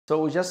So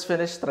we just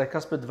finished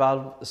tricuspid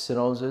valve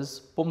stenosis,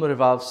 pulmonary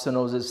valve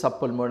stenosis,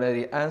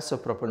 subpulmonary and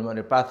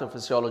suprapulmonary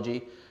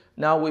pathophysiology.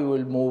 Now we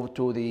will move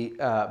to the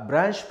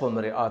branch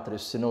pulmonary artery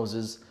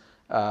stenosis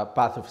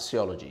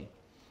pathophysiology.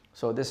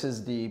 So this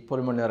is the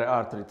pulmonary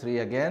artery tree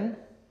again.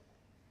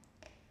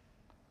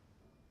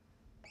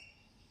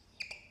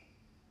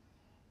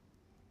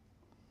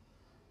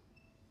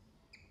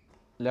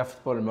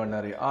 Left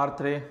pulmonary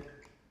artery,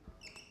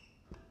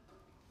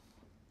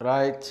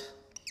 right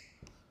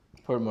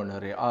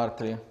pulmonary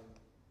artery,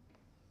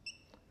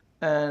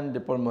 and the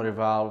pulmonary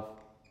valve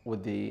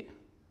with the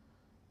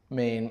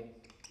main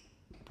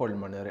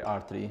pulmonary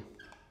artery.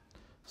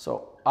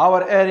 So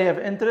our area of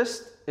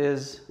interest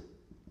is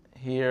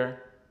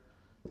here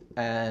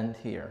and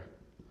here,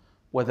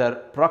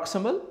 whether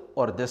proximal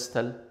or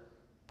distal,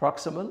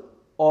 proximal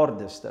or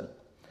distal.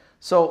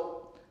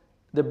 So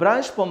the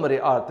branch pulmonary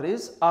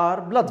arteries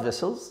are blood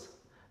vessels.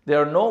 They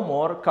are no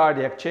more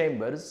cardiac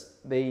chambers.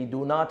 They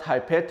do not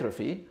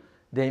hypertrophy.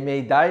 They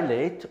may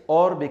dilate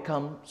or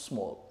become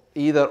small,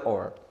 either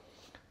or.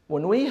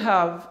 When we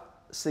have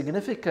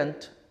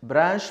significant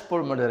branch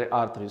pulmonary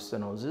artery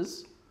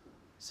stenosis,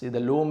 see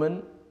the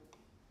lumen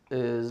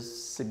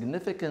is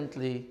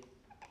significantly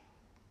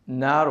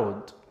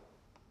narrowed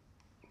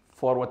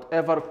for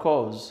whatever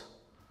cause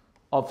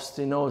of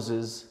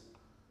stenosis,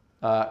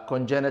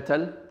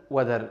 congenital,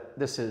 whether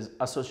this is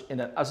in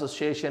an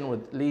association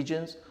with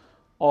lesions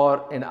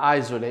or in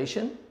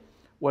isolation,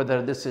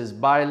 whether this is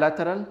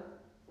bilateral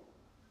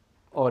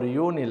or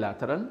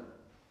unilateral,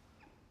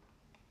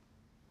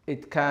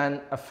 it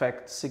can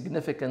affect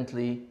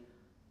significantly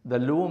the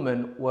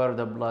lumen where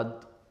the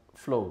blood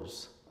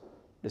flows.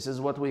 This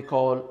is what we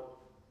call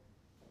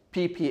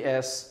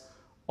PPS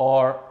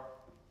or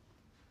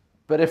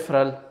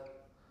peripheral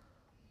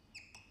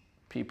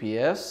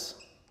PPS,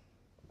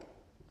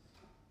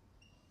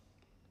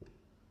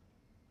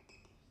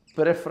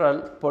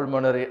 peripheral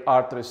pulmonary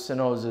artery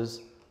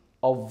stenosis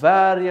of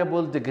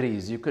variable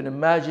degrees. You can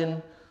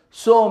imagine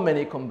so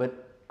many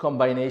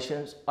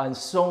combinations and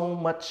so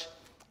much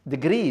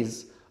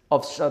degrees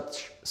of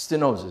such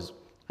stenosis.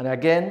 And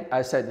again,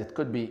 I said it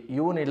could be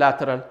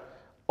unilateral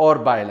or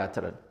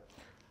bilateral.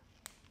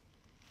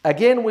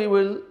 Again, we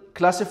will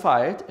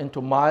classify it into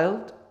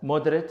mild,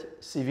 moderate,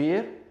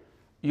 severe,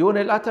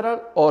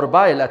 unilateral or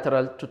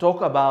bilateral to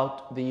talk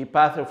about the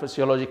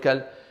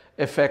pathophysiological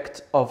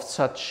effect of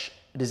such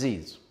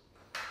disease.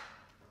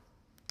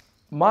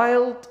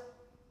 Mild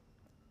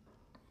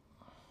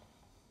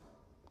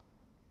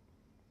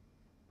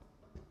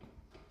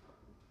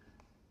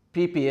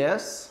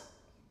PPS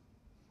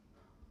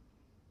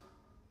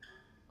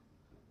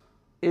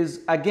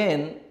is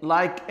again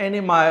like any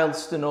mild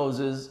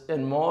stenosis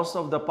in most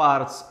of the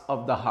parts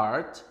of the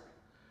heart,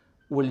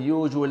 will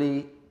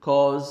usually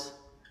cause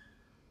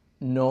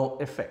no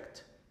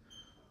effect.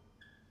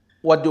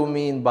 What do we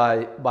mean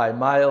by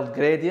mild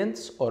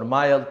gradients or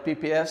mild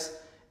PPS?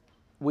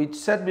 We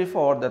said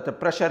before that the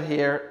pressure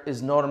here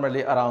is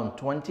normally around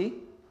 20.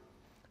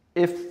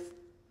 If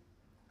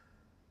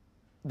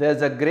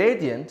there's a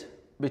gradient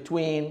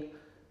between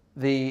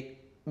the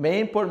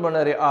main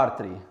pulmonary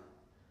artery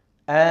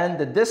and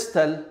the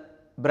distal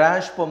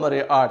branch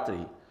pulmonary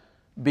artery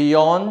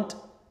beyond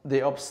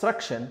the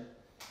obstruction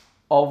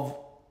of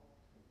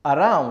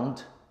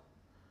around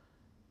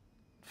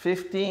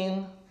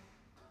 15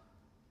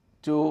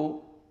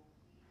 to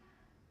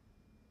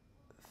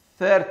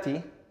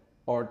 30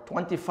 or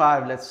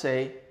 25, let's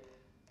say,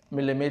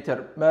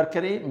 millimeter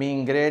mercury,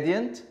 mean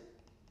gradient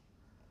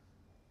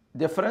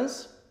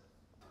difference,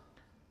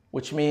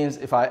 which means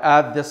if I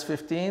add this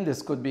 15,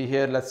 this could be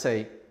here, let's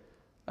say,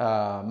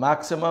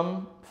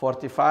 maximum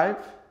 45,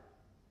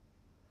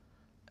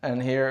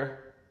 and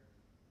here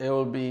it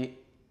will be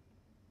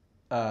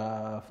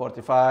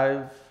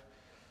 45,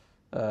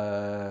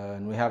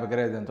 and we have a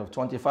gradient of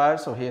 25,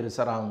 so here is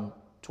around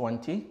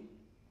 20,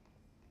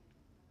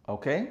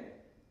 okay?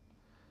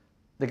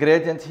 The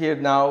gradient here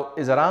now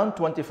is around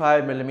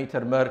 25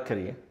 millimeter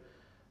mercury,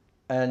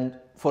 and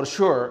for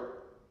sure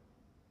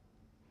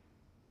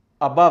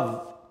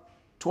above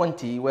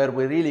 20, where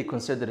we really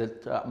consider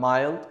it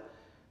mild,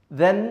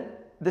 then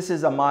this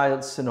is a mild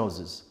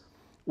stenosis.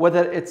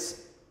 Whether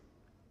it's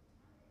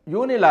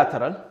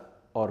unilateral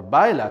or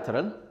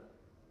bilateral,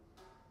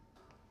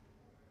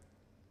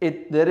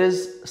 there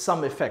is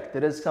some effect,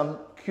 there is some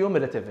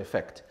cumulative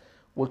effect.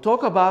 We'll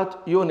talk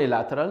about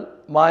unilateral,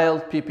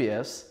 mild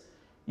PPS.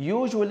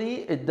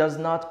 Usually it does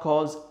not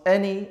cause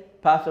any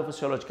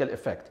pathophysiological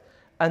effect.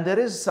 And there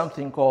is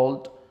something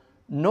called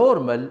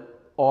normal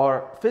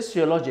or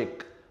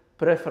physiologic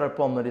peripheral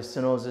pulmonary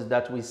stenosis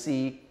that we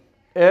see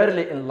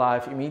early in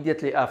life,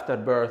 immediately after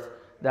birth,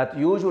 that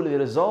usually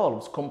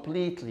resolves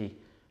completely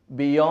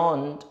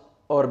beyond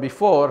or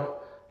before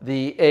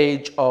the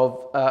age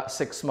of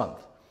 6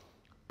 months.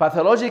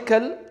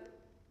 Pathological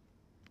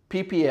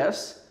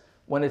PPS,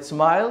 when it's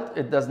mild,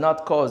 it does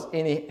not cause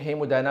any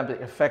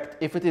hemodynamic effect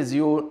if it is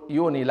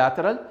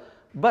unilateral,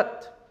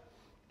 but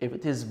if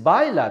it is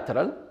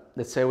bilateral,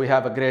 let's say we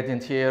have a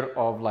gradient here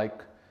of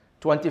like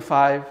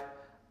 25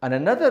 and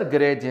another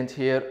gradient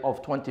here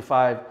of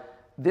 25,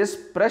 this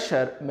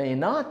pressure may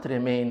not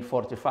remain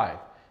 45.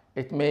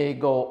 It may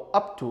go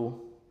up to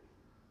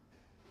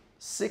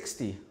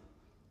 60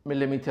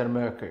 millimeter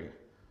mercury.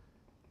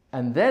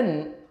 And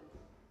then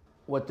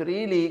what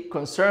really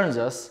concerns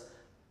us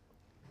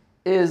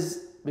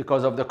is,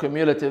 because of the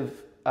cumulative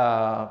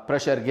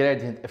pressure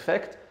gradient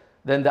effect,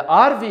 then the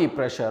RV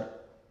pressure,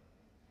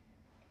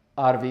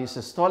 RV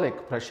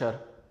systolic pressure,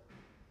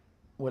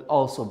 will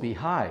also be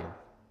high.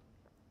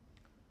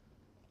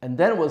 And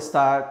then we'll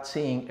start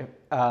seeing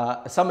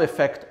some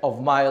effect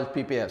of mild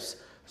PPS.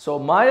 So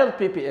mild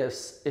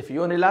PPS, if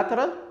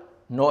unilateral,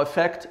 no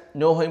effect,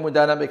 no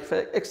hemodynamic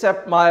effect,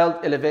 except mild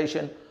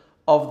elevation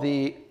of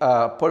the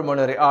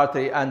pulmonary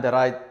artery and the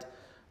right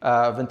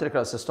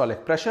ventricular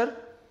systolic pressure.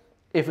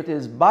 If it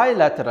is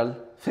bilateral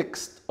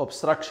fixed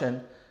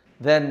obstruction,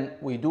 then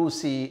we do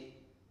see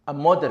a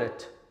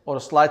moderate or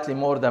slightly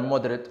more than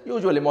moderate,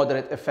 usually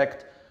moderate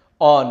effect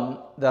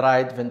on the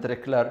right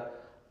ventricular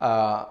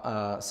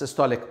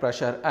systolic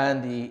pressure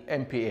and the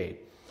MPA.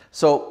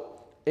 So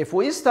if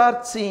we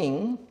start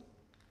seeing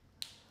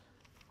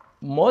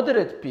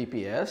moderate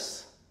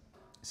PPS,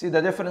 see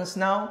the difference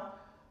now?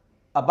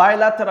 A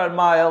bilateral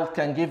mild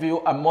can give you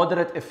a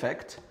moderate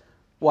effect,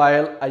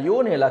 while a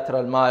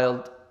unilateral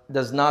mild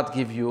does not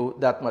give you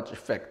that much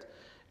effect.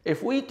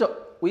 If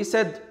we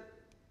said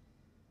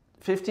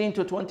 15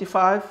 to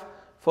 25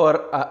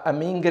 for a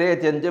mean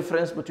gradient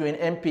difference between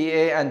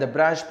MPA and the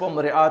branch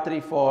pulmonary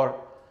artery for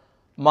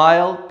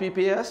mild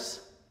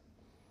PPS,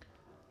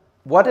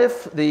 what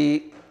if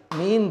the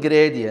mean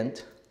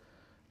gradient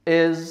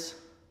is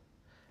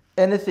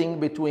anything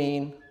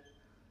between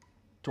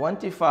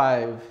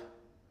 25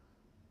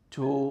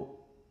 to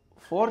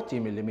 40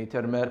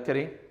 millimeter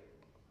mercury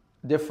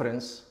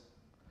difference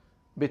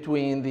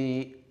between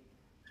the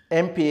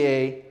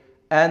MPA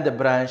and the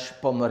branch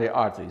pulmonary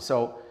artery?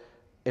 So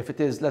if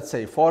it is, let's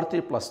say,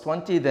 40 plus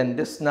 20, then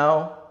this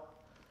now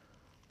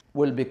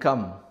will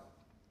become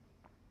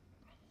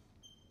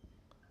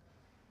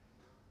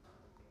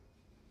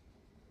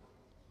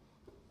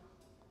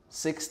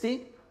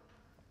 60.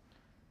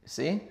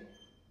 See?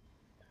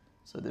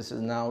 So this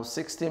is now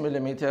 60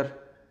 millimeter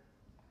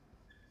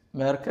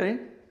mercury.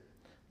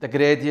 The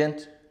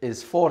gradient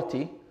is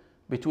 40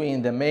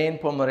 between the main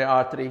pulmonary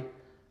artery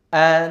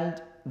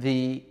and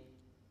the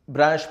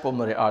branch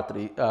pulmonary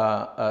artery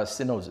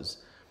stenosis.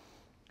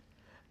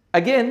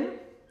 Again,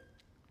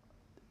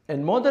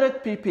 in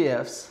moderate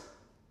PPFs,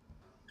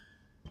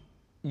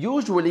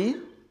 usually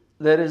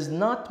there is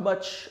not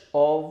much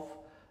of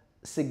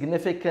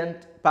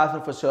significant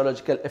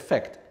pathophysiological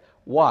effect.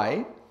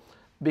 Why?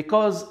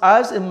 Because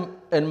as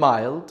in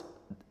mild,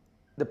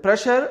 the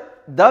pressure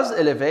does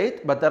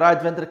elevate, but the right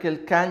ventricle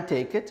can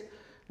take it.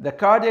 The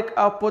cardiac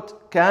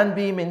output can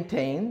be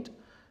maintained,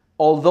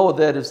 although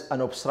there is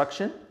an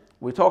obstruction.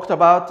 We talked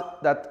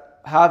about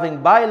that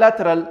having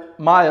bilateral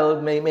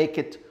mild may make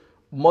it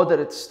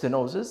moderate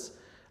stenosis,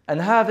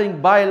 and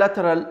having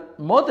bilateral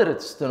moderate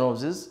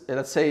stenosis,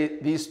 let's say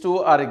these two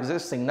are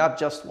existing, not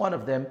just one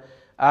of them,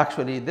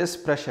 actually this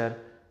pressure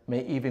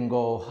may even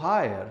go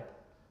higher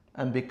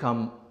and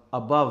become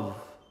above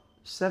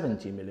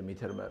 70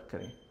 millimeter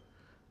mercury.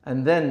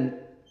 And then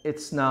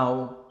it's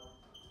now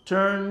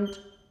turned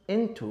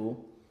into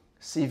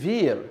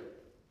severe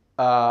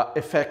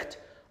effect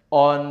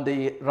on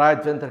the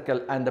right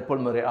ventricle and the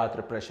pulmonary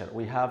artery pressure.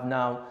 We have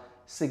now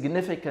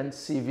significant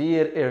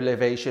severe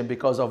elevation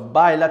because of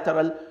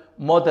bilateral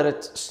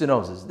moderate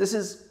stenosis. This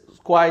is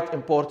quite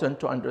important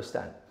to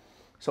understand.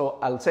 So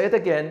I'll say it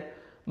again,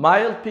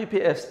 mild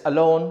PPS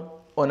alone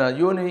on a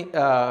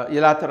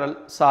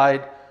unilateral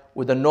side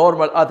with a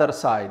normal other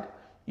side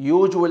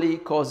usually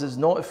causes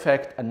no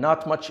effect and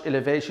not much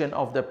elevation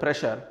of the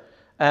pressure,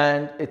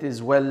 and it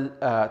is well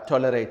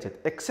tolerated,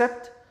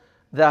 except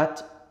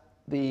that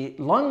the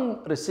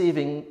lung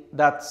receiving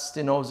that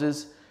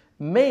stenosis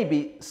may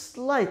be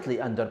slightly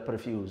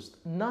underperfused,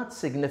 not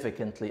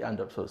significantly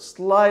underperfused,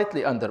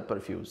 slightly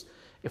underperfused.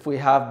 If we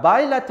have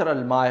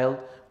bilateral mild,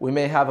 we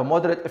may have a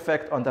moderate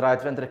effect on the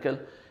right ventricle.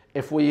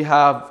 If we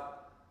have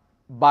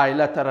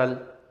bilateral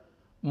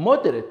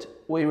moderate,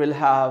 we will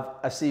have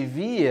a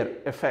severe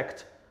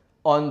effect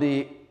on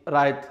the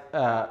right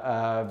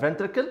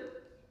ventricle.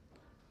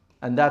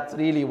 And that's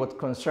really what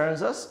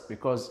concerns us,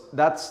 because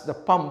that's the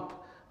pump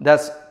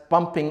that's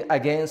pumping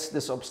against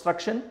this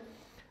obstruction.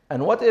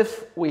 And what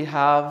if we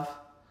have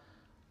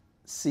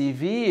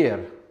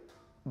severe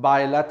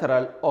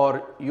bilateral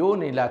or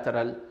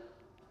unilateral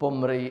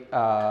pulmonary,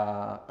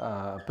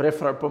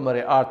 peripheral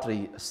pulmonary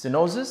artery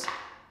stenosis?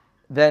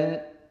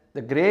 Then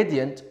the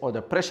gradient or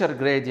the pressure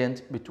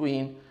gradient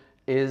between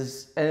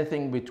is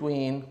anything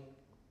between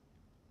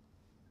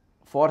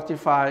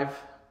 45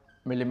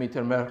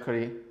 millimeter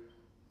mercury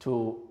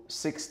to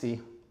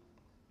 60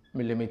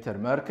 millimeter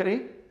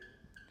mercury.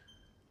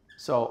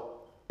 So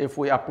if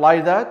we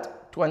apply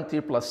that,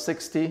 20 plus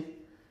 60,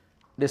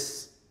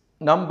 this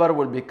number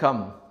will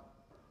become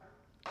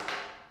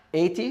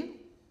 80.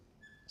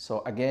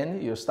 So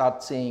again, you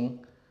start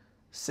seeing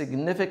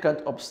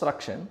significant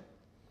obstruction.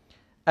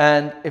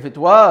 And if it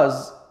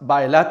was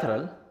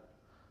bilateral,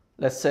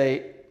 let's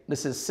say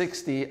this is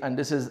 60 and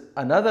this is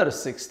another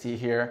 60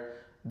 here,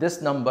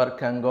 this number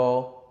can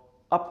go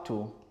up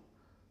to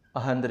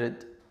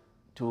 100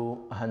 to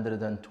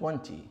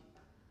 120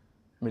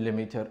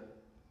 millimeter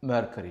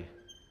mercury.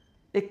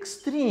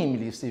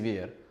 Extremely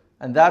severe,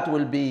 and that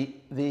will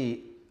be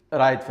the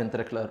right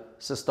ventricular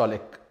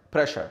systolic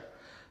pressure.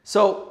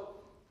 So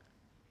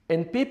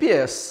in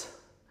PPS,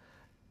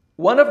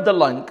 one of the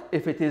lung,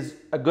 if it is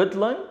a good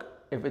lung,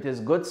 if it is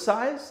good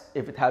size,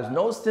 if it has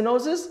no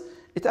stenosis,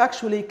 it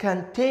actually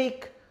can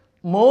take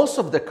most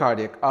of the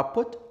cardiac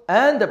output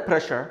and the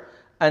pressure,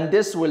 and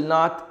this will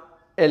not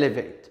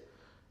elevate.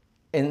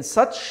 In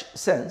such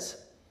sense,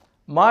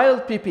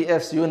 mild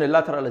PPS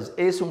unilateral is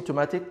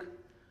asymptomatic,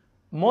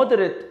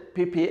 moderate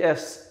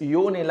PPS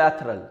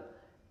unilateral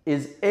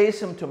is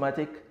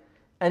asymptomatic,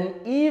 and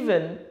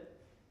even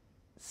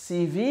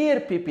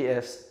severe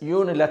PPS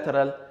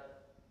unilateral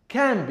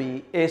can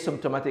be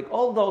asymptomatic,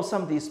 although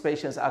some of these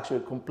patients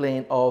actually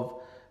complain of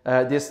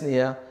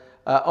dyspnea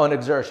on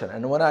exertion.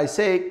 And when I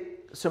say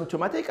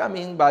symptomatic, I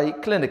mean by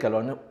clinical.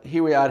 And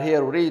here we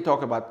really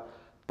talk about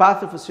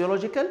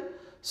pathophysiological.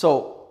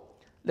 So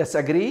let's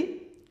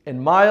agree,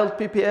 in mild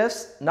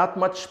PPS, not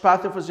much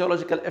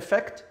pathophysiological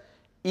effect,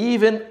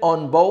 even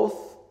on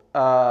both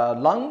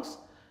lungs.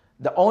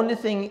 The only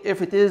thing,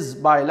 if it is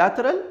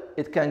bilateral,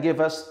 it can give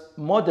us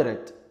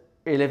moderate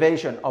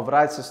elevation of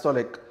right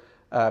systolic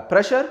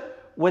pressure.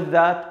 With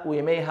that,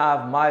 we may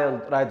have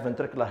mild right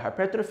ventricular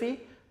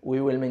hypertrophy. We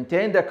will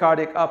maintain the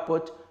cardiac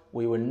output.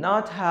 We will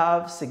not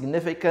have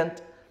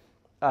significant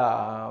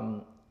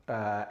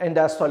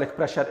end-diastolic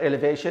pressure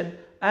elevation,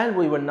 and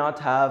we will not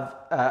have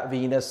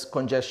venous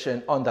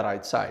congestion on the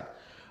right side.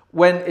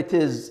 When it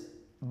is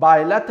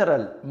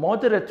bilateral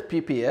moderate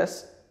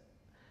PPS,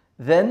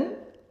 then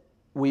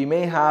we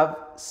may have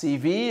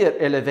severe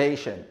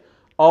elevation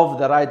of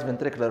the right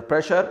ventricular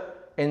pressure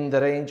in the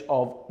range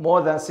of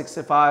more than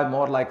 65,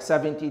 more like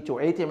 70 to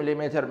 80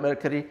 millimeter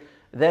mercury.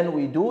 Then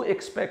we do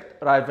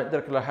expect right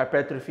ventricular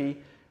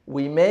hypertrophy.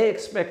 We may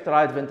expect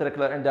right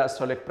ventricular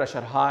end-diastolic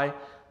pressure high.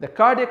 The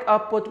cardiac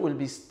output will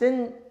be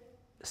still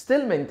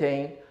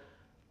maintained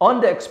on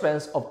the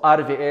expense of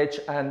RVH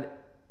and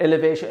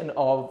elevation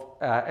of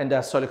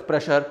end-diastolic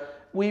pressure.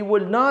 We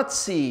will not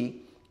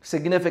see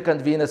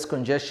significant venous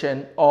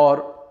congestion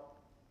or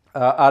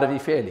RV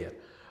failure.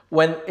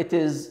 When it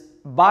is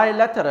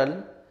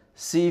bilateral,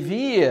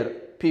 severe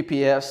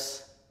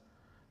PPS,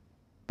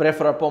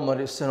 peripheral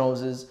pulmonary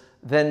stenosis,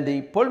 then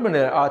the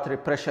pulmonary artery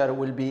pressure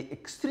will be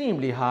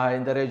extremely high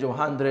in the range of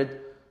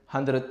 100,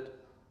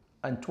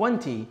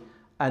 120,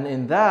 and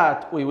in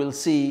that we will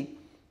see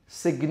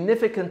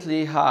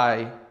significantly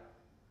high,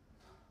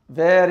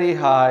 very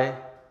high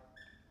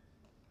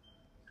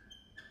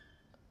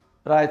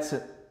right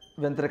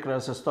ventricular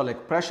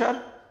systolic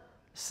pressure,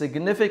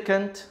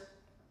 significant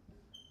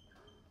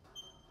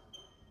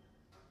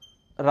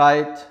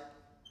right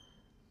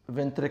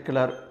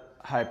ventricular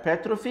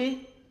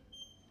hypertrophy.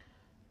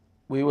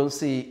 We will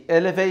see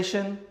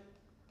elevation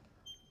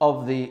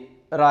of the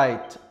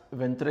right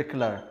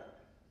ventricular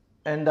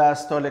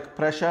end-diastolic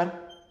pressure.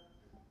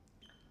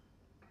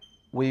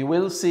 We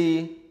will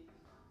see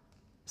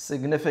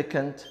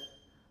significant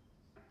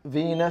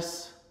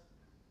venous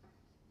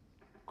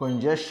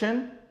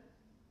congestion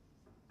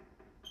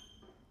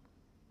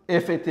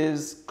if it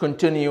is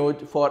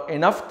continued for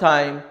enough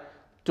time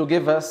to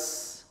give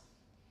us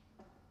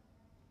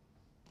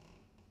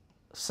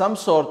some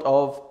sort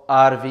of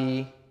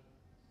RV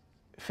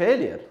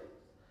failure.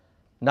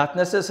 Not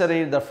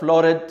necessarily the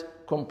florid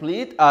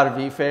complete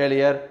RV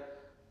failure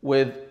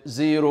with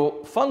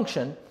zero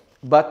function,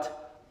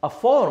 but a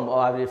form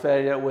of RV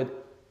failure with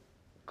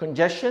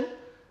congestion,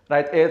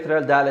 right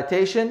atrial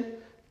dilatation,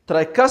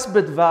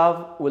 tricuspid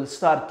valve will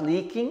start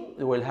leaking.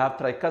 We will have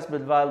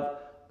tricuspid valve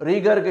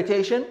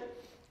regurgitation.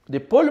 The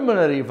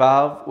pulmonary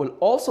valve will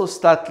also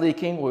start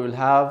leaking. We will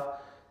have,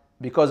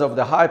 because of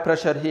the high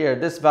pressure here,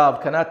 this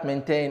valve cannot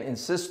maintain in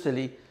systole,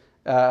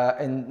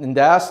 in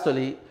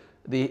diastole,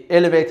 the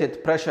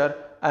elevated pressure,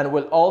 and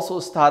will also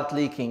start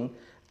leaking.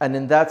 And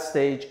in that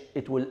stage,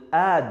 it will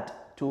add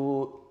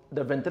to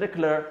the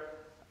ventricular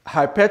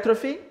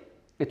hypertrophy.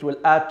 It will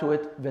add to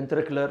it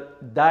ventricular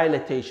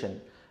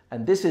dilatation.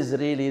 And this is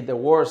really the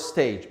worst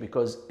stage,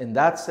 because in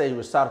that stage,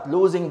 we start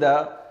losing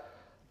the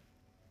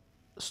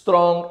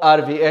strong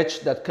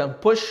RVH that can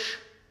push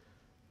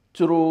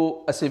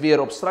through a severe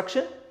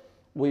obstruction.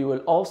 We will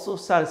also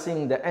start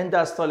seeing the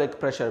end-diastolic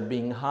pressure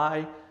being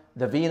high,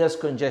 the venous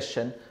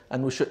congestion,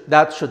 and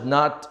that should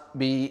not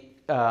be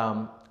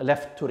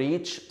left to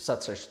reach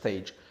such a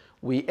stage.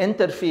 We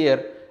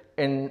interfere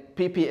in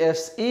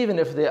PPS even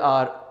if they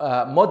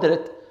are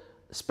moderate,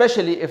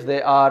 especially if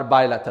they are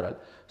bilateral.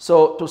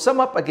 So to sum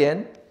up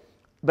again,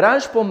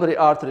 branch pulmonary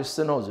artery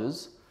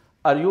stenosis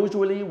are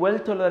usually well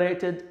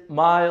tolerated,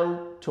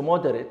 mild to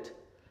moderate,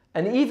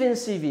 and even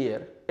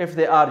severe if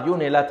they are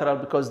unilateral,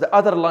 because the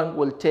other lung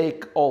will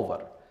take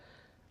over.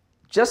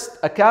 Just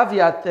a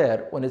caveat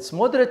there, when it's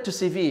moderate to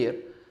severe,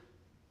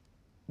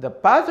 the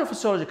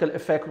pathophysiological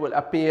effect will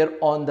appear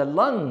on the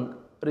lung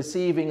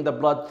receiving the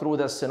blood through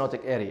the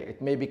stenotic area.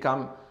 It may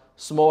become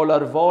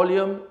smaller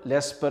volume,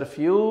 less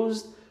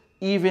perfused,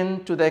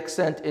 even to the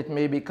extent it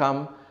may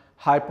become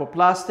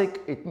hypoplastic.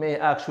 It may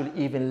actually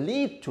even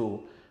lead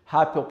to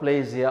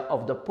hypoplasia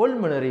of the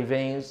pulmonary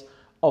veins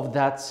of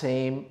that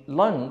same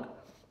lung,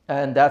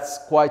 and that's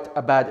quite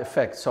a bad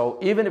effect. So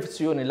even if it's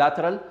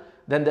unilateral,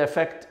 then the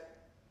effect,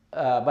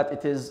 but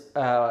it is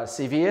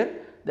severe,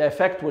 the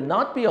effect will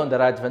not be on the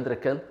right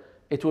ventricle,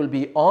 it will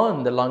be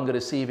on the lung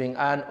receiving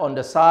and on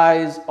the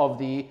size of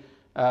the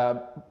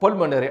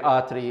pulmonary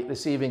artery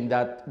receiving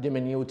that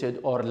diminuted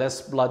or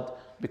less blood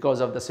because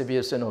of the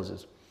severe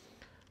stenosis.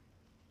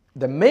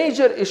 The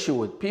major issue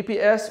with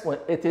PPS,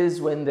 it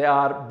is when they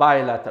are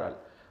bilateral.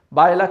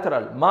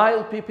 Bilateral,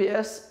 mild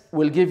PPS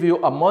will give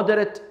you a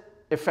moderate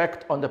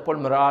effect on the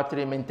pulmonary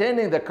artery,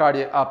 maintaining the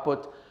cardiac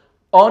output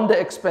on the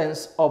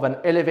expense of an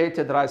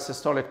elevated right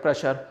systolic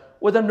pressure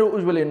with a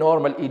usually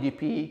normal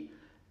EDP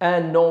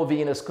and no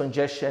venous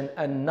congestion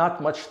and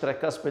not much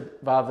tricuspid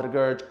valve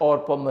regurg or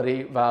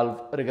pulmonary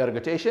valve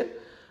regurgitation.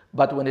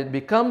 But when it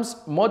becomes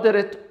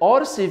moderate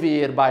or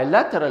severe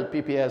bilateral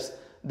PPS,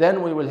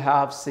 then we will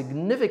have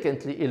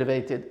significantly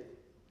elevated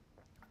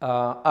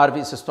RV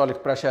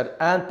systolic pressure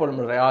and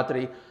pulmonary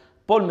artery,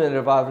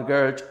 pulmonary valve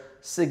regurg,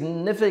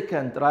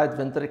 significant right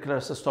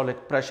ventricular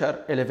systolic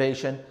pressure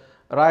elevation,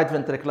 right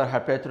ventricular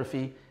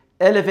hypertrophy,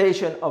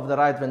 elevation of the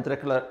right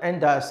ventricular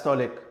and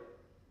diastolic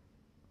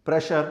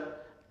pressure,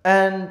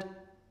 and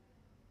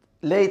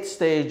late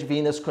stage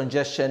venous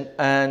congestion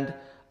and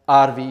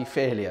RV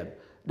failure.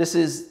 This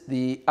is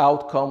the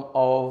outcome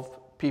of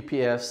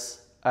PPS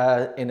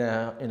in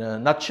a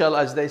nutshell,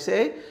 as they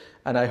say,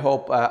 and I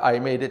hope I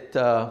made it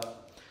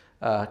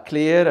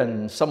clear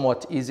and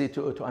somewhat easy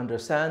to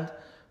understand.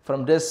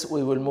 From this,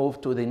 we will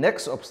move to the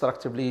next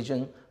obstructive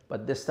lesion,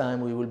 but this time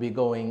we will be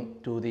going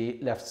to the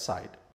left side.